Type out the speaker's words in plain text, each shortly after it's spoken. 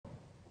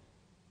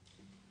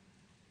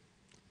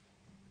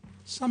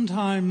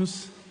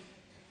Sometimes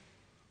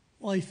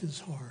life is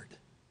hard.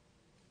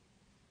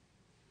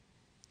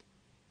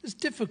 It's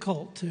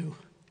difficult to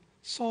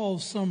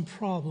solve some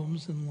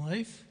problems in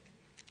life.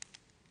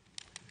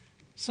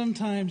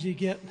 Sometimes you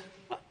get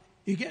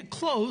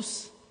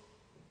close,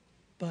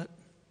 but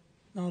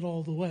not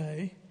all the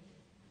way.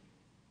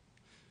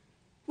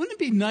 Wouldn't it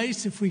be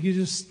nice if we could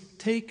just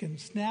take and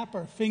snap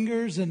our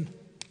fingers and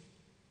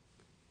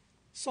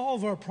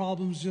solve our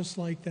problems just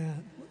like that?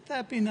 Wouldn't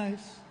that be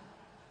nice?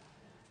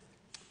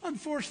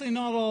 Unfortunately,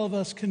 not all of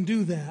us can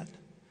do that.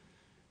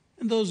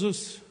 And those of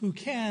us who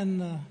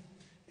can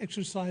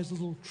exercise a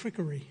little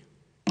trickery.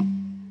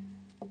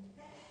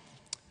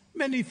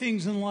 Many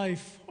things in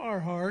life are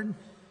hard.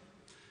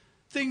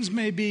 Things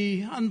may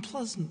be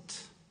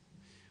unpleasant.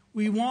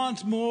 We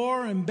want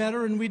more and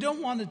better, and we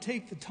don't want to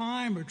take the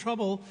time or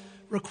trouble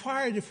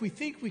required if we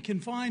think we can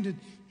find an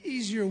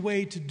easier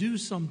way to do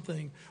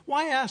something.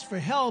 Why ask for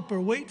help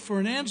or wait for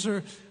an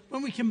answer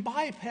when we can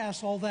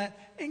bypass all that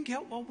and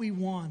get what we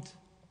want?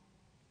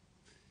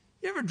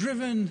 You ever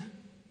driven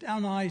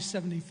down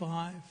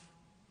I-75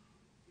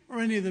 or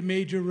any of the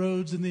major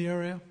roads in the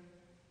area?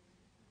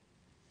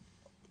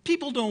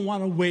 People don't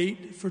want to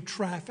wait for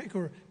traffic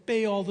or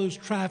obey all those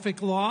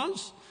traffic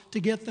laws to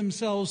get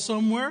themselves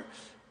somewhere.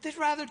 They'd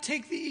rather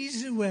take the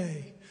easy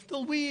way.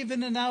 They'll weave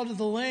in and out of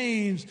the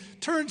lanes,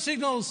 turn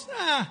signals,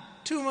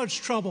 too much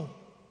trouble.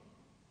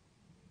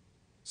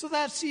 So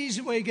that's the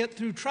easy way to get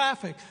through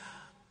traffic.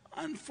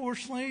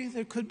 Unfortunately,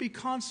 there could be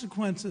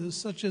consequences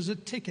such as a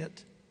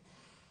ticket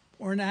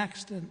or an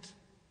accident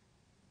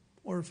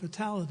or a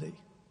fatality.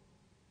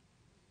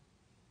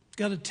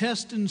 Got a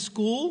test in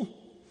school,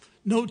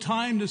 no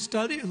time to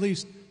study, at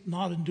least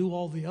not and do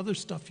all the other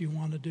stuff you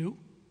want to do.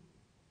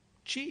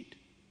 Cheat.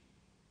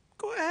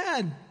 Go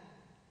ahead.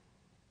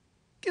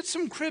 Get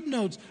some crib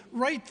notes.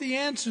 Write the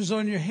answers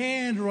on your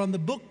hand or on the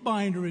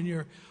bookbinder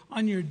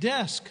on your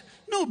desk.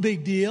 No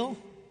big deal.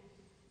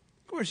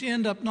 Of course, you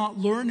end up not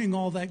learning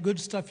all that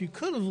good stuff you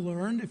could have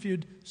learned if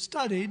you'd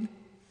studied.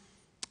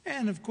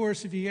 And, of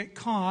course, if you get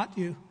caught,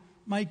 you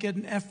might get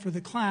an F for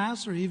the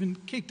class or even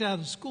kicked out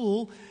of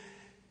school.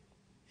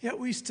 Yet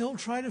we still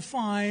try to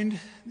find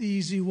the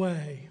easy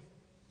way.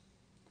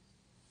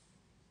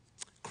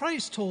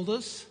 Christ told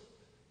us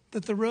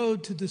that the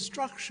road to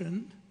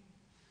destruction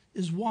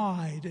is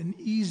wide and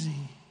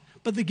easy,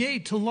 but the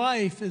gate to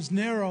life is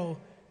narrow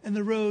and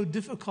the road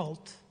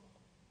difficult.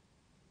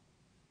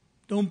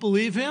 Don't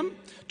believe him?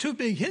 Two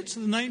big hits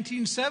of the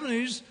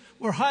 1970s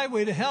were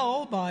Highway to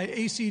Hell by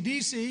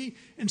AC/DC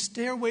and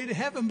Stairway to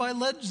Heaven by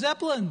Led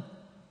Zeppelin.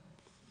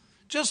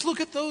 Just look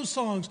at those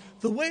songs.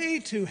 The way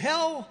to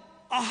hell,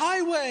 a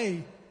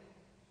highway.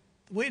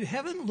 The way to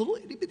heaven, a little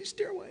itty-bitty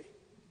stairway.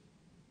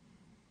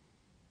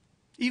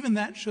 Even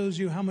that shows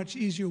you how much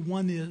easier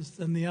one is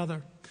than the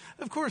other.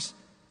 Of course,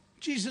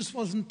 Jesus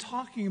wasn't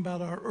talking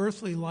about our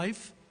earthly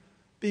life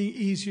being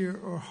easier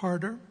or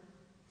harder.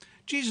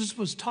 Jesus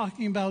was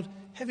talking about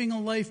having a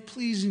life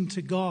pleasing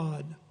to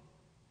God,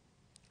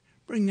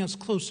 bringing us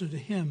closer to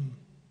him.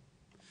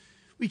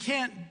 We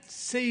can't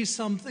say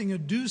something or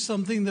do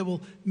something that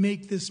will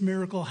make this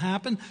miracle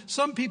happen.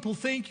 Some people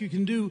think you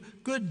can do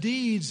good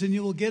deeds and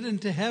you will get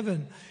into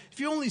heaven. If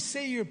you only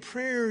say your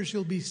prayers,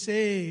 you'll be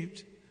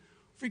saved.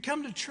 If you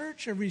come to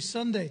church every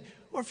Sunday,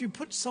 or if you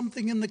put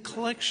something in the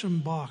collection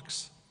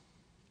box.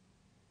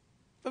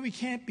 But we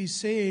can't be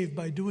saved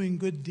by doing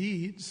good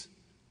deeds.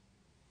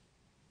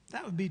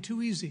 That would be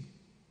too easy.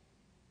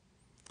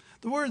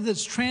 The word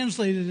that's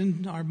translated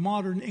in our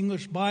modern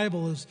English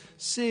Bible as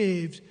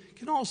saved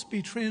can also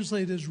be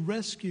translated as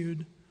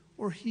rescued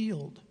or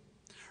healed.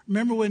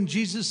 Remember when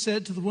Jesus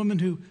said to the woman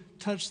who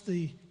touched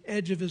the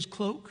edge of his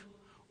cloak,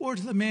 or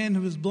to the man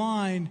who was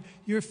blind,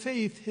 "Your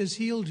faith has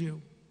healed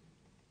you."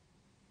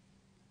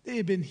 They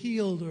had been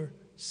healed or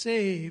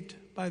saved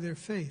by their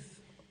faith.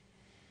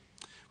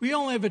 We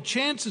only have a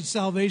chance at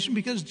salvation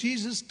because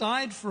Jesus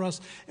died for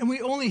us, and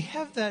we only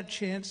have that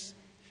chance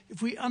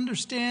if we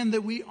understand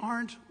that we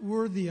aren't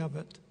worthy of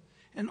it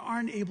and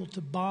aren't able to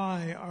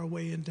buy our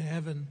way into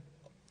heaven.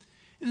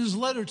 In his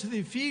letter to the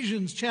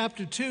Ephesians,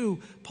 chapter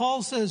 2,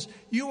 Paul says,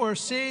 "You are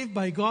saved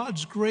by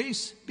God's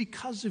grace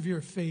because of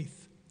your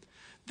faith.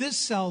 This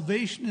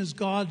salvation is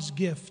God's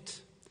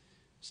gift.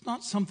 It's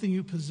not something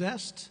you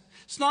possessed.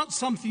 It's not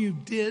something you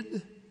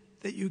did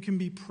that you can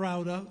be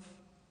proud of.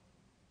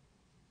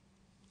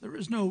 There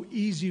is no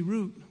easy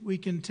route we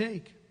can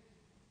take.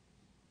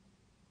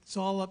 It's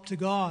all up to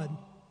God.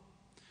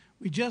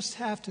 We just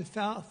have to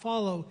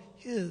follow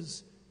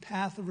his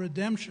path of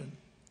redemption.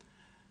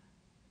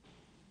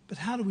 But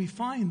how do we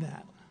find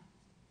that?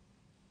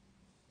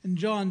 In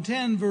John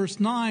 10, verse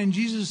 9,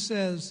 Jesus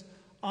says,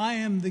 "I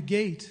am the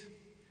gate.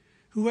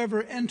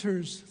 Whoever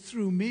enters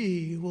through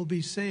me will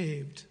be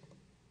saved."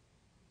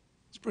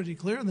 It's pretty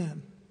clear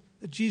then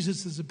that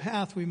Jesus is a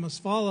path we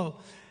must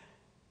follow.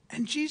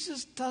 And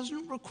Jesus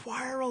doesn't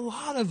require a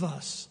lot of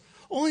us,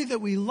 only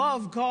that we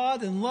love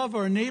God and love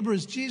our neighbor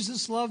as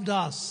Jesus loved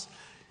us.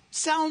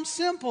 Sounds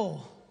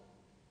simple,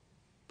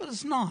 but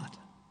it's not.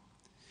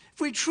 If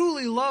we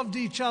truly loved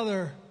each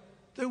other,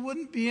 there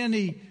wouldn't be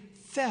any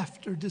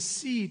theft or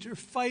deceit or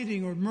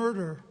fighting or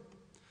murder.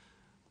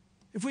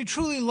 If we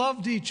truly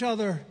loved each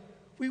other,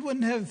 we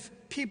wouldn't have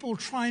people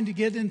trying to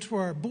get into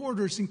our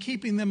borders and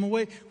keeping them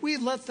away.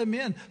 We'd let them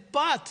in.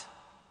 But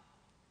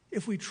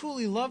if we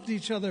truly loved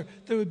each other,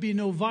 there would be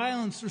no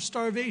violence or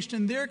starvation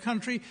in their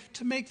country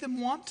to make them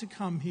want to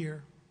come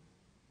here.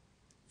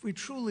 If we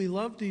truly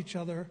loved each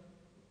other,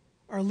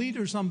 our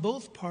leaders on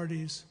both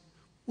parties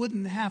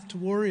wouldn't have to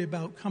worry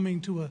about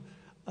coming to a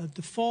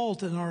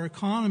default in our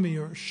economy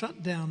or a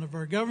shutdown of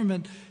our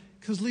government,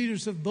 because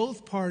leaders of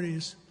both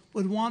parties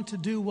would want to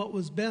do what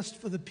was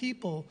best for the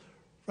people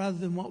rather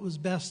than what was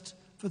best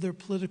for their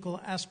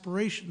political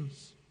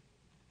aspirations.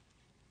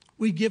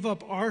 We give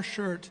up our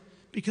shirt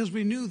because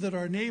we knew that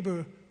our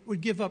neighbor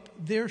would give up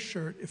their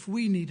shirt if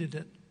we needed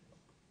it.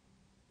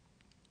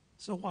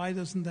 So why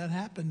doesn't that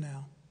happen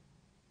now?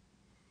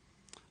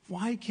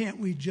 Why can't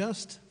we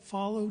just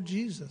follow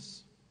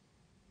Jesus?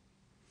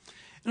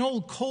 An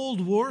old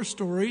Cold War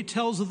story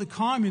tells of the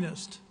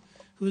communist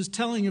who was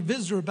telling a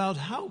visitor about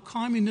how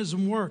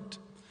communism worked.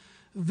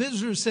 The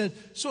visitor said,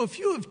 "So if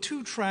you have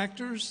 2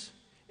 tractors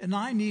and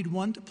I need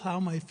one to plow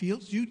my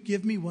fields, you'd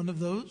give me one of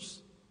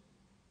those?"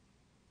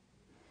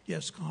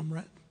 "Yes,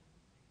 comrade."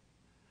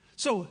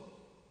 "So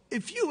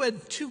if you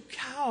had 2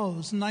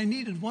 cows and I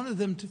needed one of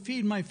them to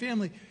feed my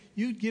family,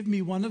 you'd give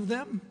me one of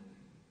them?"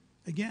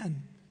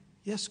 Again,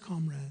 "Yes,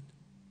 comrade."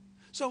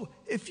 "So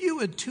if you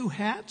had 2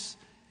 hats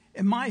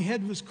and my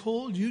head was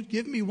cold, you'd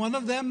give me one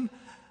of them?"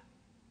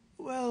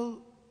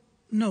 "Well,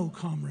 no,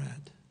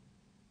 comrade."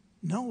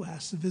 "No?"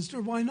 asked the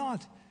visitor. "Why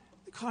not?"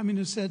 The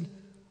communist said,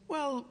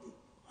 "Well,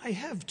 I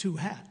have 2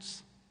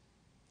 hats."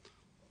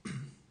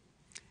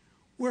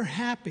 We're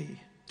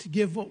happy to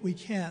give what we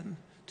can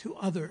to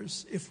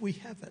others if we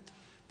have it,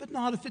 but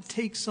not if it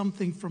takes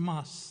something from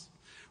us.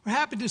 We're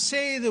happy to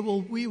say that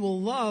we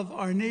will love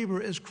our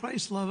neighbor as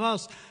Christ loved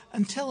us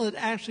until it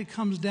actually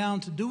comes down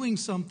to doing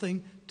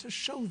something to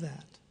show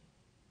that.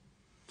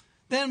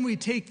 Then we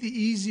take the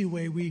easy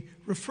way. We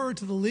refer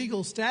to the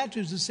legal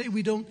statutes to say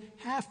we don't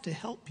have to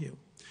help you.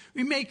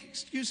 We make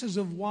excuses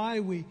of why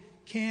we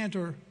can't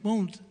or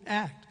won't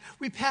act.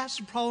 We pass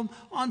the problem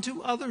on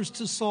to others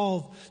to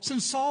solve,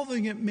 since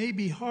solving it may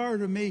be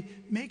hard or may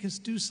make us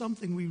do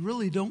something we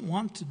really don't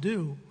want to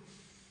do.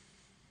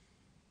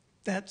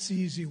 That's the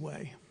easy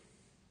way.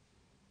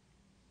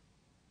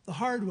 The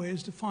hard way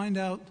is to find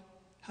out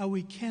how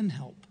we can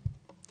help,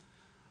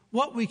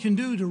 what we can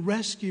do to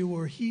rescue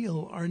or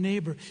heal our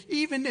neighbor,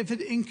 even if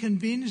it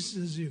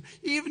inconveniences you,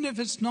 even if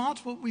it's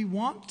not what we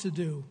want to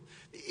do.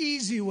 The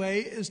easy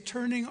way is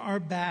turning our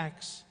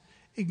backs,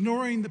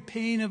 ignoring the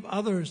pain of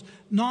others,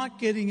 not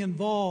getting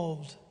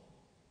involved.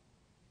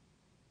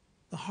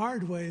 The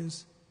hard way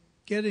is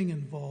getting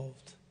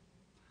involved,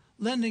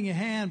 lending a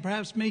hand,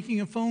 perhaps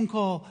making a phone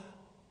call,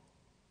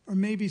 or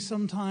maybe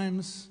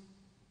sometimes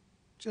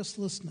just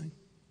listening.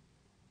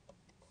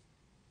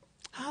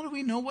 How do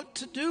we know what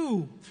to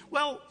do?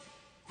 Well,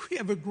 we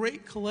have a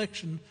great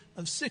collection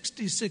of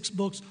 66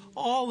 books,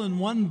 all in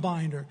one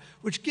binder,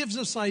 which gives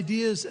us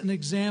ideas and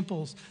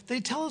examples.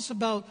 They tell us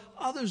about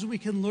others we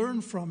can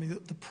learn from,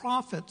 the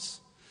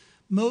prophets,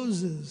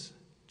 Moses,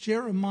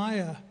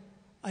 Jeremiah,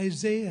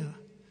 Isaiah,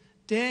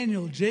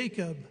 Daniel,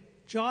 Jacob,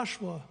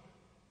 Joshua,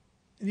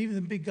 and even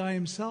the big guy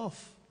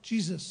himself,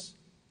 Jesus.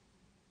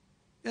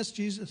 Yes,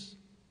 Jesus.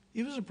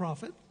 He was a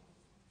prophet.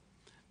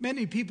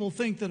 Many people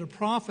think that a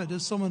prophet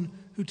is someone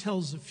who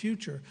tells the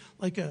future,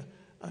 like a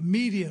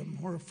medium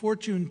or a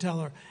fortune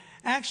teller.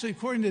 Actually,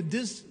 according to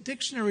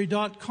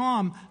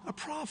dictionary.com, a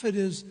prophet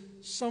is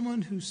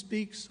someone who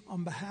speaks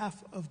on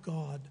behalf of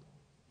God.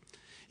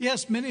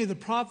 Yes, many of the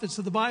prophets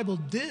of the Bible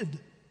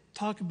did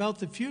talk about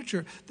the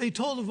future. They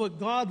told of what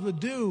God would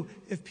do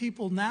if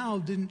people now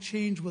didn't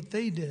change what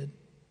they did.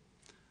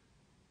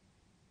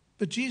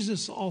 But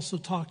Jesus also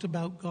talked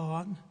about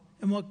God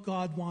and what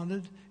God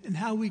wanted and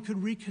how we could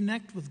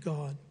reconnect with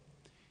God.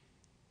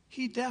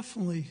 He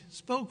definitely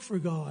spoke for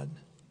God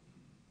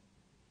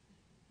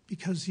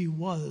because he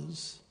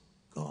was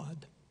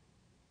God.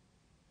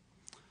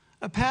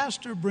 A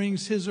pastor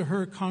brings his or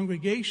her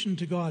congregation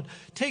to God,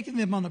 taking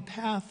them on a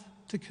path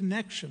to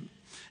connection.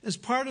 As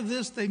part of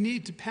this, they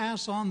need to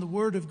pass on the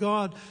word of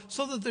God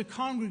so that their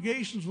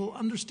congregations will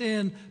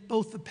understand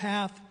both the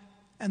path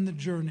and the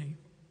journey.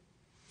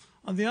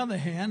 On the other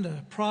hand,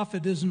 a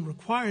prophet isn't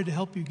required to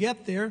help you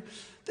get there.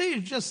 They are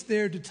just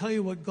there to tell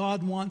you what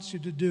God wants you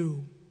to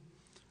do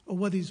or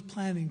what he's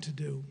planning to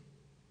do.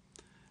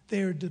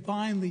 They are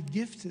divinely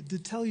gifted to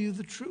tell you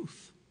the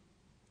truth.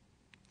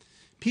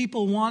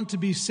 People want to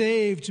be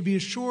saved, to be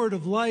assured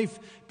of life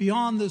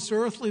beyond this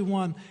earthly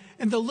one,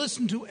 and they'll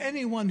listen to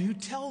anyone who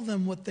tells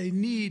them what they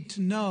need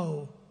to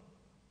know,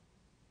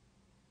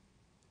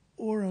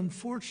 or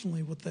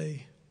unfortunately what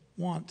they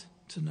want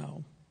to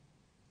know.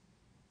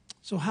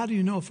 So how do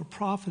you know if a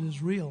prophet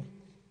is real?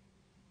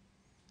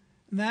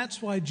 And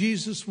that's why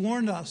Jesus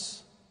warned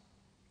us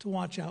to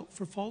watch out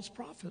for false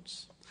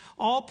prophets.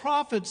 All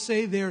prophets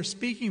say they are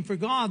speaking for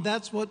God.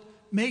 That's what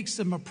makes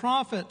them a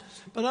prophet.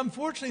 But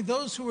unfortunately,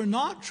 those who are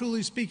not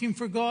truly speaking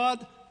for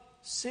God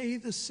say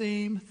the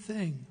same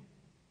thing.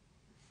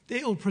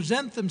 They will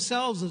present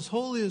themselves as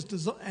holy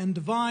and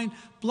divine,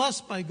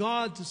 blessed by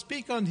God to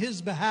speak on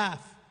his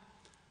behalf.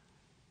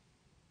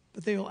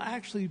 But they will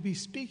actually be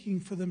speaking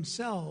for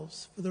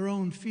themselves, for their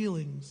own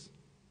feelings.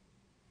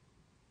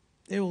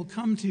 They will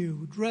come to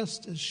you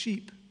dressed as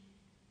sheep,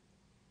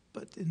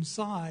 but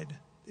inside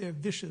they are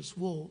vicious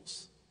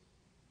wolves.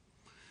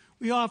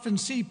 We often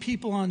see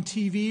people on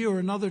TV or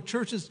in other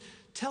churches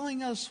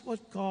telling us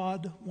what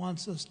God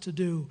wants us to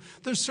do.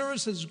 Their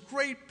service has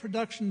great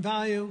production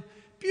value,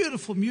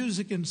 beautiful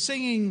music and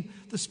singing.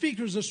 The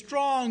speakers are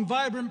strong,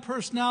 vibrant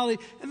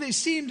personality, and they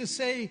seem to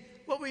say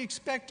what we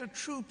expect a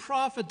true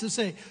prophet to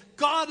say.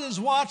 God is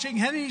watching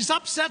and he's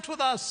upset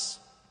with us.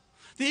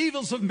 The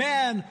evils of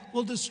man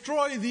will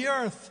destroy the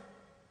earth.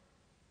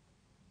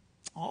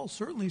 All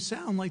certainly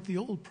sound like the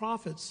old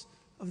prophets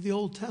of the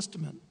Old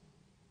Testament.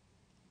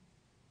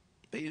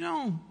 But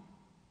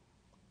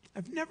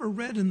I've never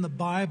read in the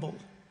Bible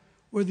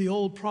where the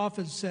old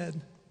prophet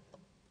said,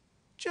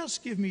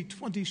 just give me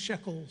 20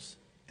 shekels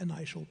and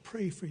I shall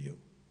pray for you.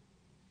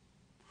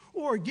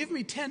 Or give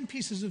me 10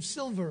 pieces of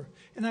silver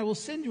and I will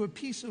send you a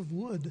piece of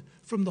wood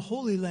from the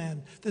Holy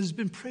Land that has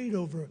been prayed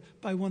over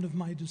by one of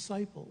my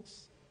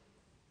disciples.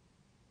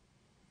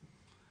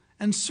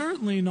 And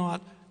certainly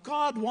not,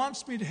 God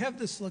wants me to have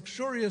this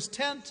luxurious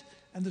tent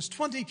and this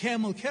 20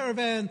 camel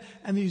caravan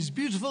and these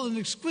beautiful and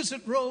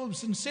exquisite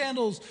robes and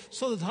sandals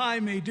so that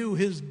I may do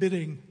his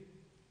bidding.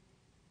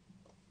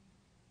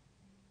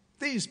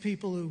 These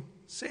people who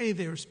say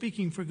they are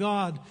speaking for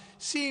God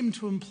seem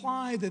to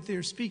imply that they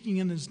are speaking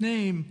in his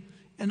name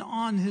and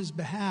on his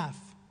behalf.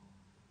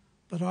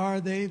 But are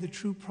they the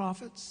true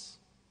prophets?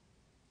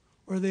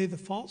 Or are they the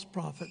false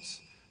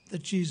prophets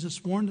that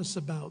Jesus warned us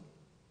about?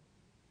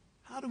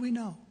 How do we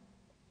know?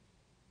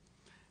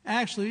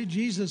 Actually,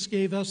 Jesus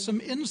gave us some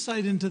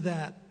insight into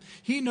that.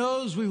 He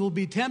knows we will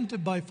be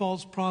tempted by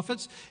false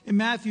prophets. In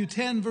Matthew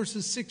 10,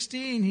 verses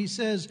 16, he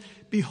says,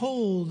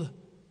 "Behold,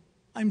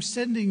 I'm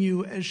sending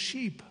you as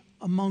sheep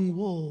among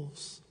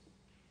wolves.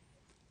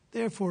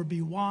 Therefore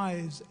be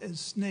wise as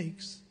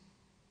snakes,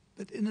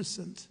 but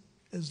innocent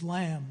as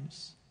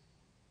lambs."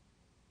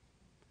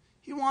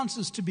 He wants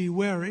us to be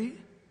wary,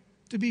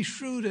 to be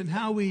shrewd in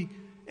how we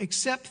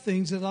accept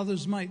things that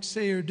others might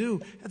say or do.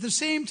 At the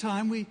same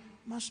time, we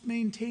must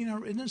maintain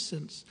our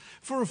innocence.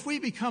 For if we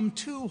become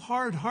too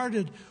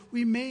hard-hearted,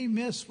 we may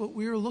miss what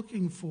we are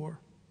looking for.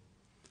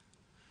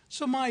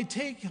 So my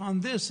take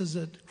on this is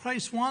that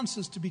Christ wants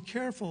us to be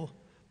careful,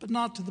 but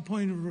not to the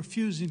point of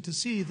refusing to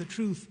see the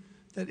truth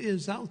that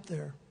is out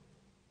there.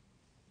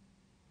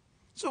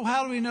 So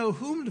how do we know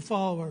whom to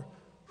follow or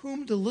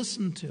whom to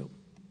listen to?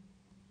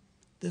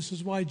 This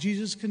is why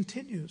Jesus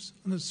continues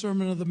on the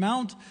Sermon on the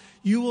Mount,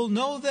 "You will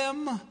know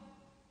them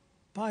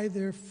by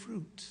their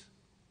fruit."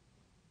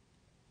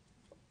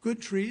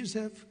 Good trees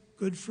have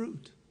good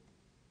fruit.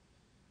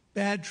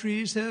 Bad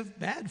trees have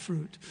bad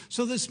fruit.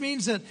 So this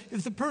means that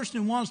if the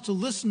person who wants to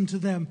listen to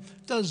them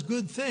does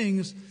good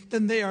things,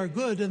 then they are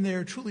good and they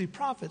are truly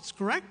prophets,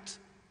 correct?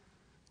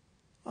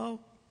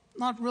 Well,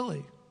 not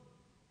really.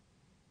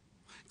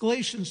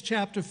 Galatians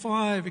chapter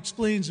 5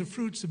 explains the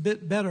fruits a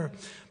bit better.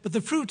 But the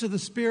fruit of the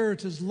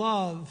Spirit is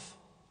love,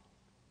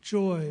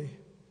 joy,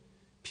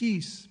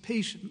 peace,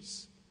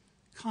 patience,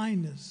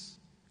 kindness,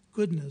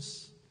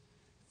 goodness,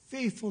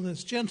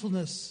 faithfulness,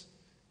 gentleness,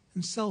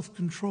 and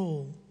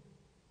self-control.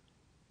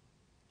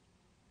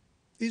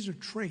 These are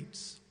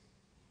traits,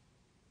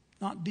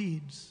 not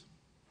deeds.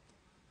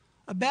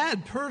 A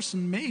bad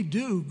person may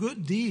do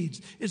good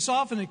deeds. It's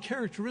often a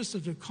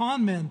characteristic of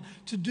con men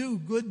to do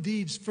good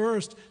deeds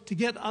first, to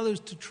get others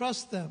to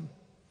trust them.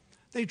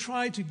 They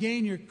try to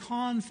gain your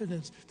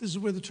confidence. This is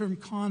where the term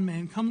con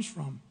man comes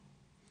from.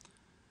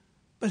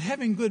 But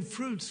having good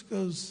fruits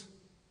goes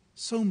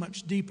so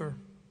much deeper.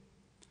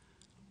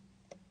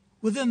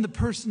 Within the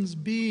person's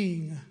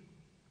being,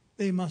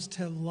 they must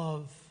have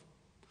love.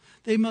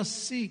 They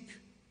must seek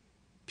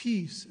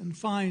peace and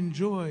find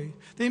joy.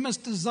 They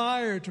must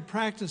desire to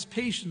practice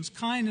patience,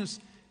 kindness,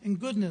 and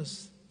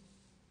goodness.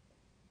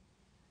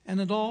 And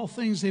in all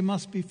things they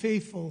must be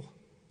faithful,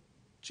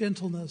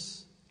 gentle,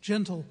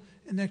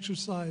 and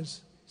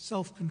exercise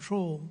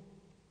self-control.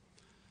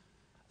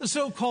 The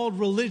so-called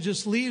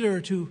religious leader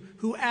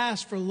who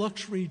asks for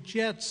luxury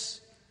jets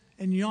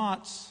and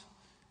yachts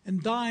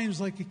and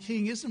dines like a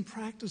king isn't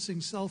practicing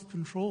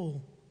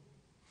self-control.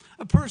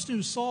 A person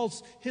who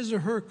salts his or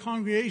her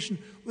congregation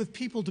with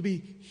people to be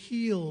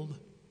healed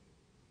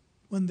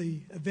when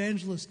the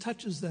evangelist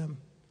touches them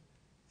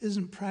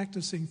isn't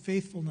practicing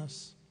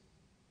faithfulness.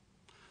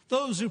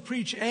 Those who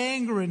preach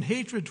anger and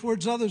hatred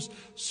towards others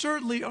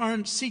certainly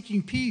aren't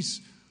seeking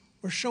peace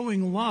or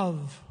showing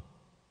love.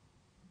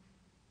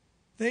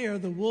 They are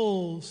the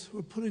wolves who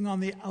are putting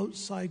on the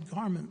outside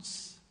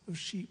garments of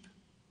sheep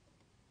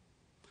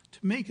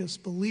to make us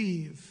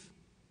believe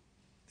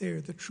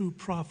they're the true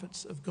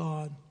prophets of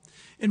God.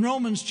 In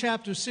Romans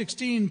chapter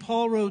 16,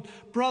 Paul wrote,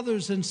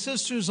 "Brothers and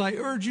sisters, I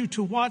urge you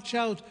to watch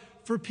out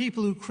for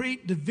people who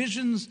create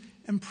divisions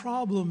and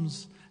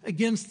problems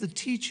against the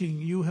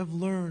teaching you have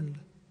learned.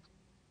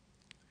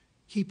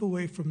 Keep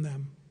away from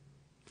them.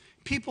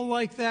 People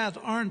like that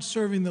aren't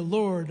serving the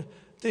Lord.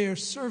 They are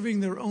serving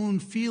their own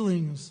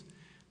feelings.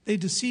 They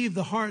deceive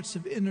the hearts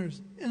of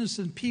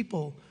innocent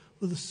people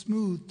with a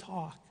smooth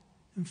talk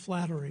and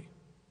flattery.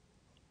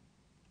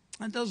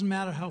 It doesn't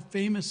matter how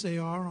famous they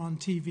are on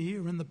TV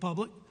or in the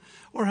public,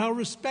 or how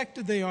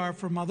respected they are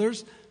from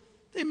others.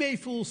 They may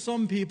fool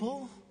some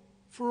people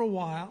for a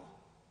while.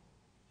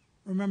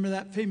 Remember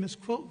that famous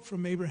quote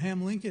from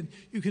Abraham Lincoln,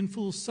 "You can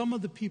fool some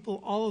of the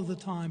people all of the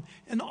time,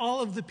 and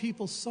all of the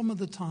people some of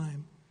the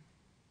time.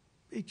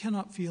 But you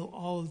cannot fool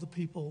all of the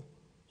people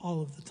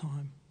all of the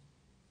time."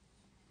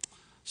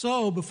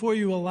 So, before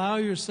you allow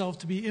yourself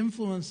to be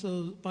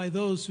influenced by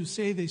those who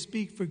say they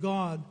speak for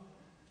God,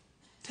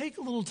 take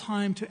a little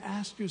time to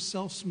ask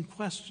yourself some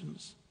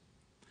questions.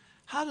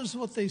 How does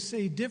what they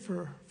say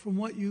differ from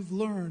what you've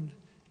learned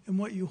and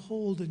what you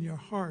hold in your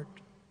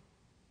heart?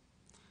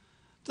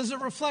 Does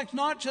it reflect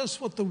not just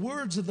what the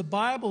words of the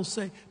Bible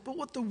say, but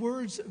what the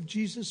words of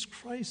Jesus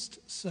Christ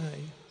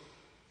say?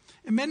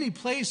 In many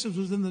places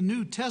within the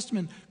New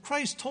Testament,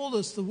 Christ told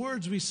us the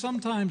words we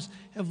sometimes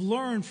have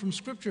learned from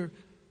Scripture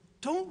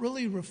don't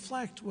really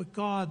reflect what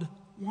God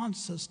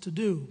wants us to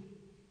do.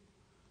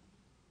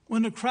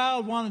 When a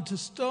crowd wanted to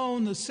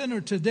stone the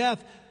sinner to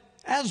death,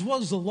 as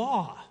was the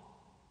law,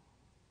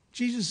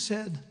 Jesus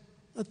said,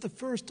 "Let the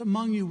first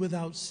among you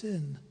without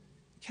sin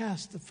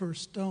cast the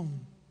first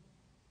stone."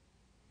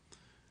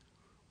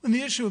 When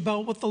the issue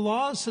about what the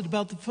law said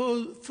about the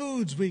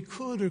foods we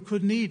could or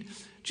couldn't eat,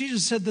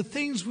 Jesus said the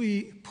things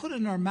we put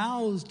in our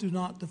mouths do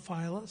not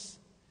defile us.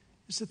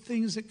 It's the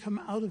things that come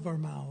out of our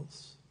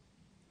mouths.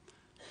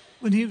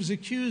 When he was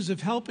accused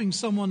of helping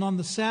someone on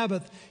the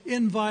Sabbath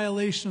in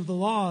violation of the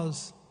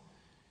laws,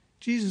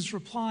 Jesus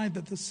replied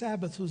that the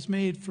Sabbath was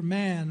made for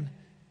man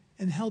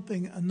and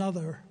helping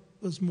another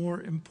was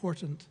more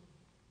important.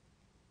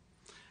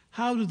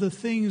 How do the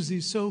things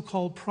these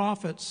so-called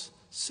prophets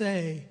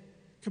say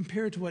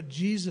compare to what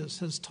Jesus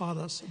has taught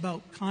us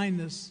about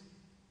kindness,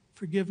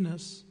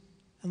 forgiveness,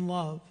 and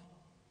love?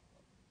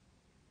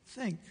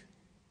 Think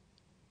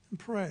and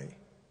pray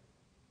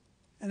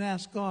and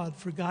ask God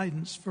for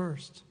guidance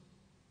first.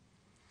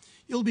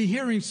 You'll be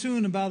hearing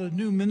soon about a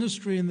new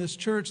ministry in this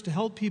church to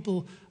help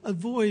people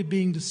avoid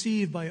being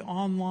deceived by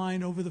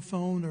online, over the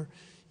phone, or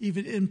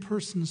even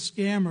in-person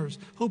scammers,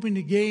 hoping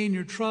to gain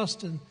your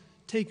trust and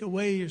take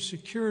away your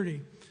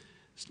security.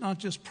 It's not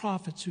just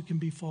prophets who can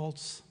be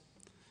false.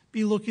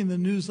 Be looking in the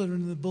newsletter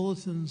and the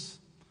bulletins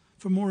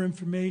for more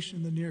information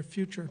in the near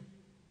future.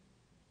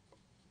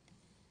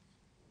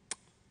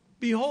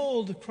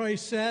 "Behold,"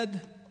 Christ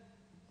said,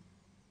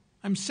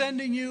 "I'm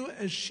sending you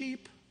as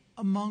sheep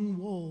among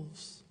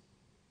wolves.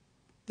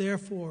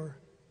 Therefore,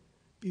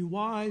 be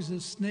wise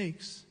as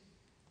snakes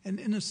and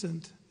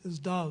innocent as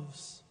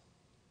doves."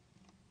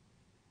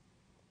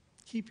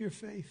 Keep your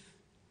faith.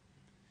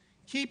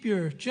 Keep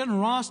your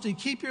generosity.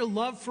 Keep your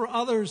love for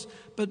others.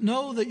 But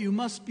know that you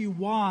must be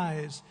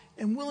wise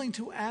and willing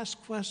to ask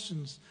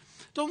questions.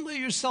 Don't let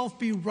yourself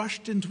be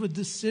rushed into a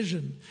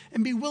decision.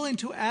 And be willing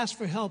to ask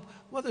for help,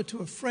 whether to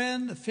a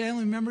friend, a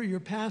family member, your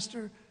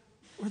pastor,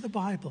 or the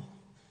Bible.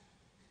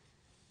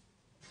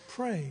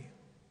 Pray.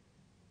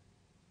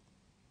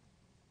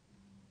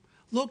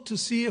 Look to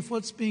see if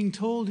what's being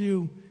told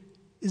you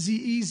is the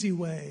easy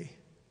way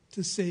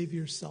to save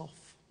yourself.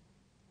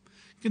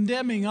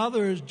 Condemning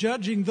others,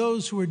 judging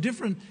those who are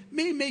different,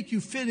 may make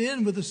you fit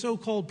in with the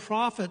so-called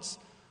prophets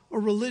or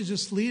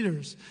religious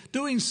leaders.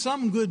 Doing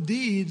some good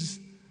deeds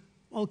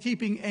while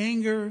keeping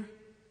anger,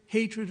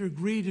 hatred, or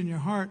greed in your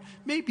heart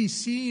may be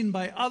seen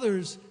by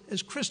others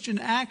as Christian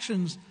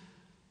actions,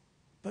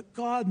 but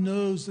God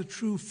knows the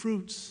true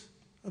fruits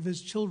of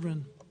his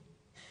children.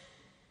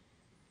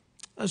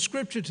 A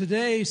scripture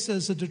today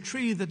says that a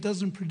tree that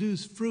doesn't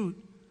produce fruit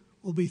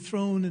will be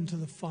thrown into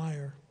the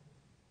fire.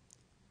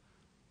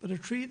 But a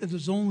tree that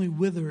is only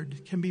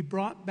withered can be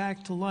brought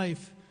back to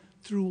life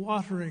through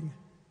watering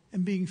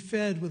and being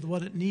fed with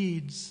what it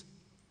needs.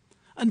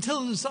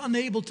 Until it is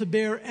unable to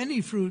bear any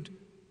fruit,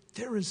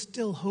 there is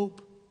still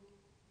hope.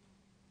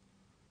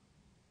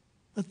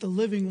 Let the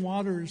living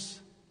waters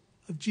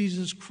of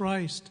Jesus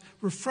Christ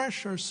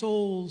refresh our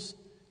souls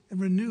and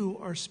renew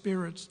our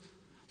spirits.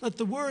 Let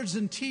the words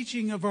and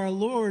teaching of our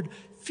Lord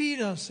feed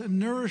us and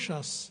nourish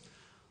us.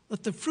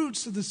 Let the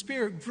fruits of the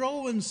Spirit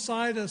grow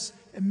inside us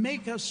and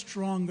make us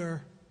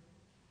stronger.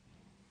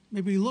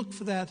 May we look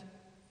for that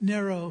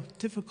narrow,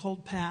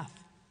 difficult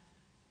path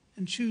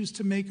and choose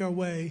to make our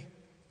way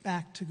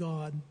back to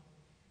God.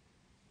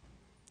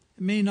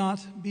 It may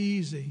not be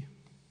easy,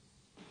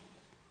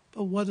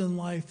 but what in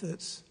life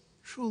that's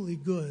truly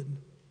good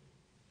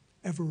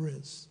ever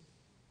is.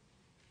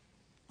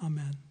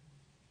 Amen.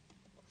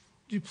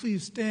 Would you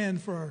please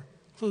stand for our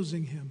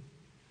closing hymn?